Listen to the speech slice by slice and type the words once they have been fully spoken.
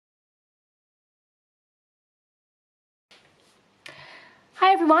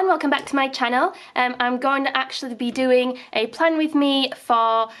Hi everyone, welcome back to my channel. I'm going to actually be doing a plan with me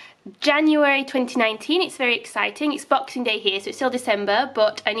for January 2019. It's very exciting. It's Boxing Day here, so it's still December,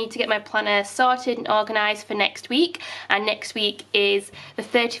 but I need to get my planner sorted and organised for next week, and next week is the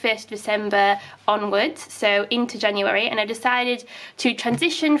 31st of December onwards, so into January, and I decided to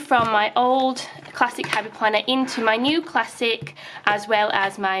transition from my old classic habit planner into my new classic as well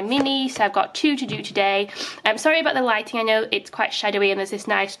as my mini, so I've got two to do today. I'm sorry about the lighting, I know it's quite shadowy and there's this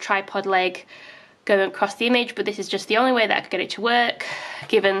nice tripod leg going across the image, but this is just the only way that I could get it to work,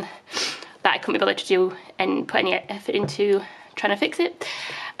 given that I couldn't be bothered to do and put any effort into trying to fix it.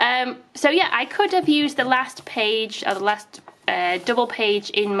 So yeah, I could have used the last page, or the last double page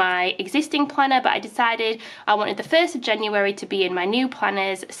in my existing planner, but I decided I wanted the 1st of January to be in my new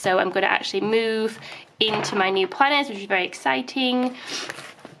planners, so I'm going to actually move into my new planners, which is very exciting.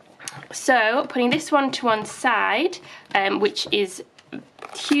 So putting this one to one side, which is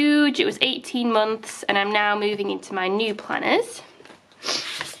huge, it was 18 months, and I'm now moving into my new planners,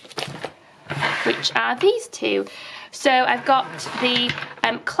 which are these two. So I've got the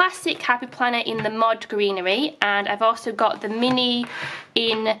classic happy planner in the mod Greenery, and I've also got the mini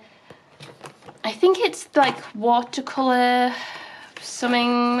in, I think it's like Watercolour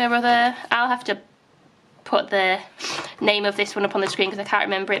something or other. I'll have to put the name of this one up on the screen because I can't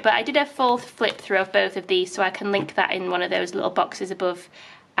remember it, but I did a full flip through of both of these, so I can link that in one of those little boxes above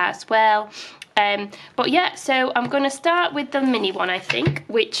as well. But yeah, so I'm going to start with the mini one, I think,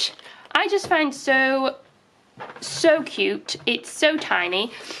 which I just find so cute. It's so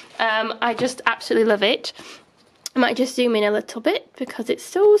tiny. I just absolutely love it. I might just zoom in a little bit because it's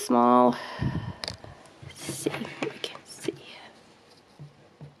so small. Let's see what we can see.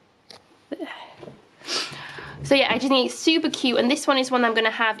 There. So yeah, I just think it's super cute, and this one is one I'm going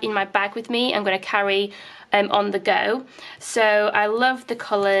to have in my bag with me. I'm going to carry on the go. So I love the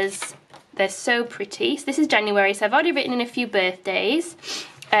colours. They're so pretty. So this is January, so I've already written in a few birthdays.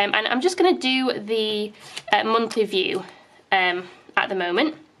 And I'm just going to do the monthly view at the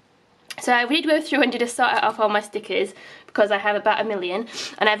moment. So I did go through and did a sort out of all my stickers because I have about 1 million,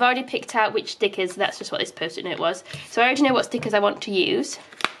 and I've already picked out which stickers. That's just what this post-it note was. So I already know what stickers I want to use,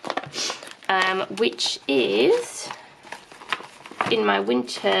 which is in my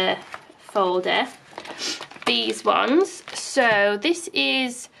winter folder, these ones. So this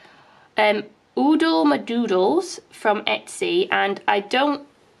is Oodle Ma Doodles from Etsy, and I don't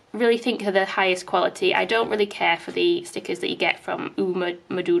really think they're the highest quality. I don't really care for the stickers that you get from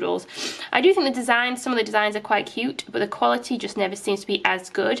Ma Doodles. I do think the designs, some of the designs are quite cute, but the quality just never seems to be as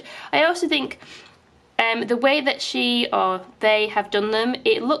good. I also think the way that she or they have done them,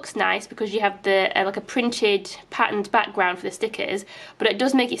 it looks nice because you have the like a printed patterned background for the stickers, but it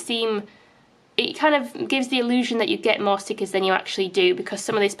does make it seem, it kind of gives the illusion that you get more stickers than you actually do, because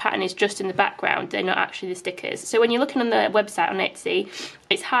some of this pattern is just in the background, they're not actually the stickers. So when you're looking on the website on Etsy,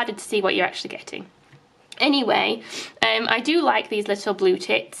 it's harder to see what you're actually getting. Anyway, I do like these little blue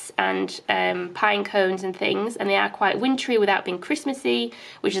tits and pine cones and things, and they are quite wintry without being Christmassy,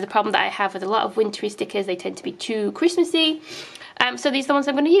 which is the problem that I have with a lot of wintry stickers. They tend to be too Christmassy. So these are the ones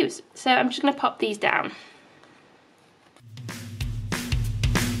I'm going to use. So I'm just going to pop these down.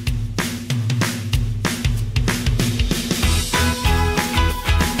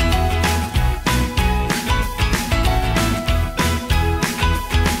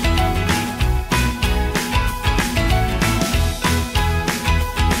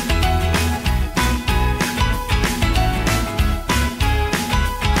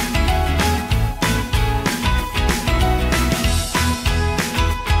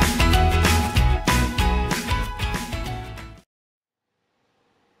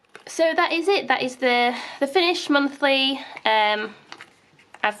 So that is it. That is the finished monthly.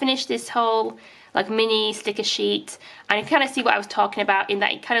 I've finished this whole like mini sticker sheet, and you kind of see what I was talking about in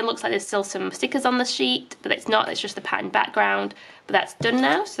that it kind of looks like there's still some stickers on the sheet, but it's not. It's just the patterned background. But that's done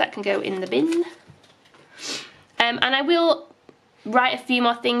now, so that can go in the bin. And I will write a few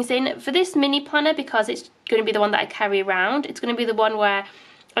more things in for this mini planner because it's going to be the one that I carry around. It's going to be the one where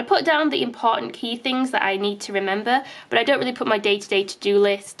I put down the important key things that I need to remember, but I don't really put my day-to-day to-do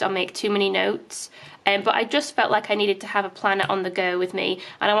list or make too many notes. But I just felt like I needed to have a planner on the go with me,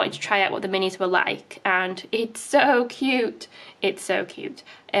 and I wanted to try out what the minis were like, and it's so cute. It's so cute.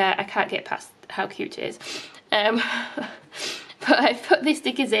 I can't get past how cute it is. But I put these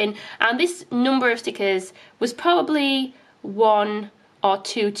stickers in, and this number of stickers was probably 1 or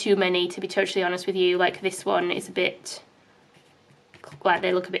 2 too many, to be totally honest with you. Like this one is a bit, like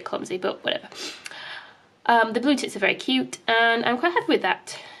they look a bit clumsy, but whatever. The blue tits are very cute, and I'm quite happy with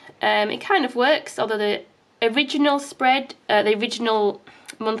that. It kind of works, although original spread, the original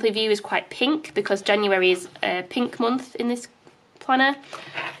monthly view is quite pink because January is a pink month in this planner,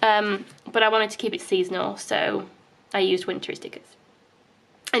 but I wanted to keep it seasonal, so I used wintry stickers.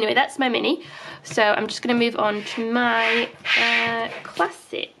 Anyway, that's my mini, so I'm just going to move on to my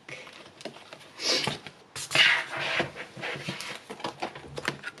classic.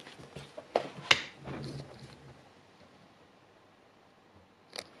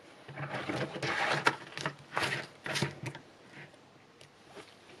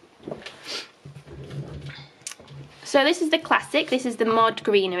 So this is the classic, this is the Mod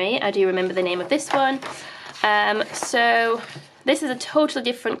Greenery. I do remember the name of this one. So this is a totally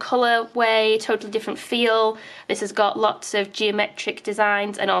different colourway, totally different feel. This has got lots of geometric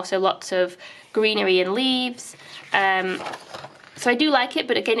designs and also lots of greenery and leaves. So I do like it,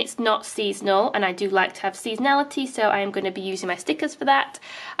 but again, it's not seasonal, and I do like to have seasonality, so I am going to be using my stickers for that.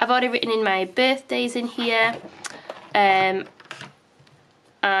 I've already written in my birthdays in here.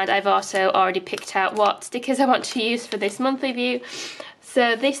 And I've also already picked out what stickers I want to use for this monthly view.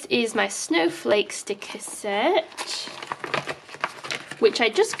 So this is my snowflake sticker set, which I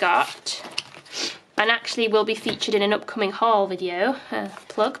just got, and actually will be featured in an upcoming haul video.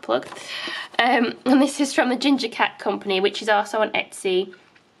 Plug. And this is from the Ginger Cat Company, which is also on Etsy.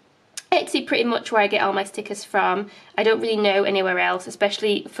 Etsy pretty much where I get all my stickers from. I don't really know anywhere else,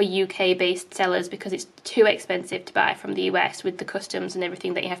 especially for UK based sellers, because it's too expensive to buy from the US with the customs and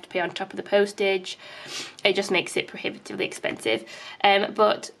everything that you have to pay on top of the postage. It just makes it prohibitively expensive.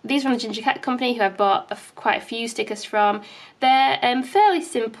 But these are from the Ginger Cat Company, who I've bought quite a few stickers from. They're fairly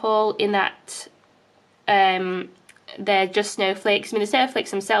simple in that they're just snowflakes. I mean, the snowflakes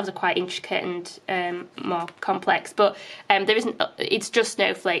themselves are quite intricate and more complex, but it's just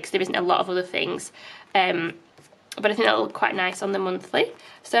snowflakes. There isn't a lot of other things. But I think that'll look quite nice on the monthly.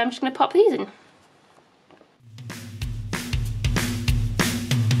 So I'm just going to pop these in.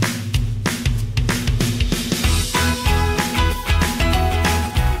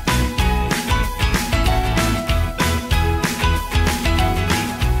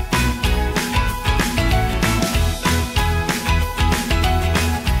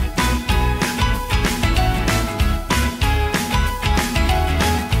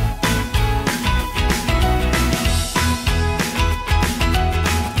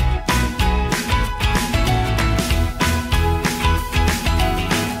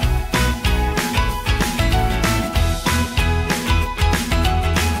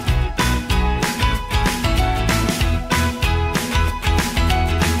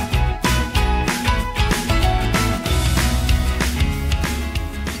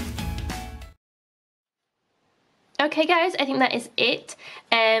 Okay guys, I think that is it.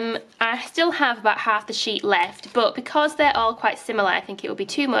 I still have about half the sheet left, but because they're all quite similar, I think it will be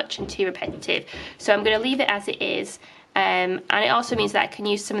too much and too repetitive. So I'm going to leave it as it is. And it also means that I can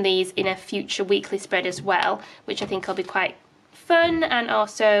use some of these in a future weekly spread as well, which I think will be quite fun and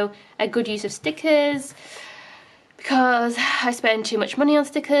also a good use of stickers, because I spend too much money on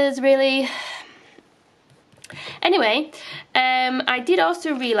stickers, really. Anyway, I did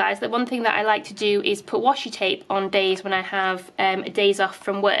also realise that one thing that I like to do is put washi tape on days when I have days off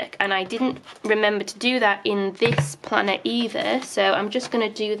from work, and I didn't remember to do that in this planner either, so I'm just going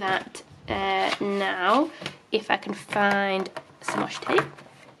to do that now, if I can find some washi tape.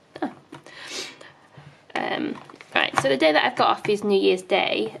 Right, so the day that I've got off is New Year's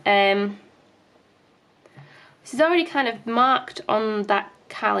Day. This is already kind of marked on that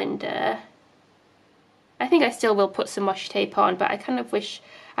calendar. I think I still will put some washi tape on, but I kind of wish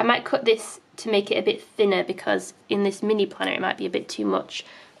I might cut this to make it a bit thinner, because in this mini planner it might be a bit too much.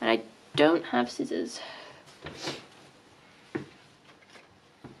 And I don't have scissors.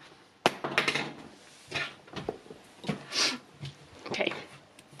 Okay.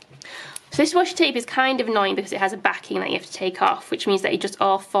 So this washi tape is kind of annoying because it has a backing that you have to take off, which means that it just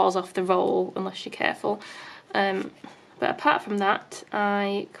all falls off the roll unless you're careful. But apart from that,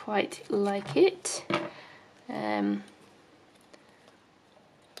 I quite like it.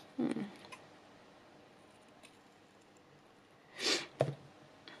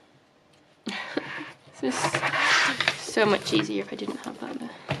 This is so much easier if I didn't have that there.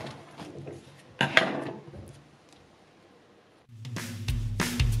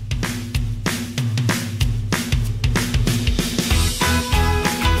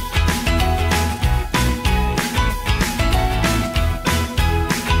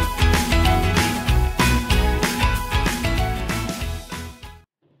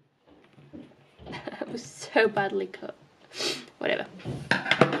 It was so badly cut. Whatever.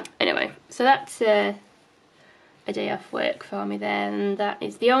 Anyway, so that's a day off work for me then. That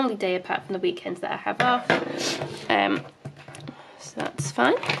is the only day apart from the weekends that I have off. So that's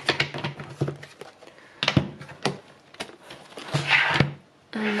fine.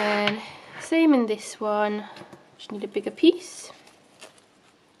 And then same in this one, just need a bigger piece.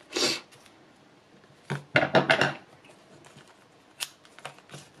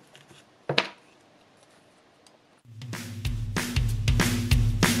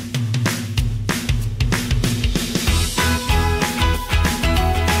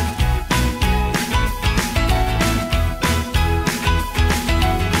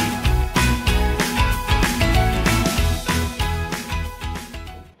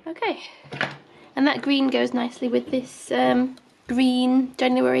 And that green goes nicely with this green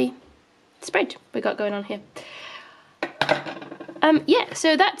January spread we got going on here. Yeah,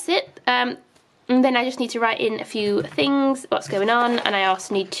 so that's it. And then I just need to write in a few things, what's going on, and I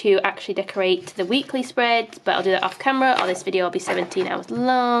also need to actually decorate the weekly spread, but I'll do that off camera, or this video will be 17 hours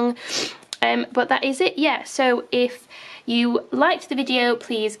long. But that is it, yeah. So if you liked the video,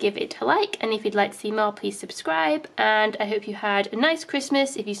 please give it a like, and if you'd like to see more, please subscribe. And I hope you had a nice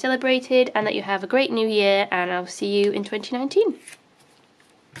Christmas if you celebrated, and that you have a great new year, and I'll see you in 2019.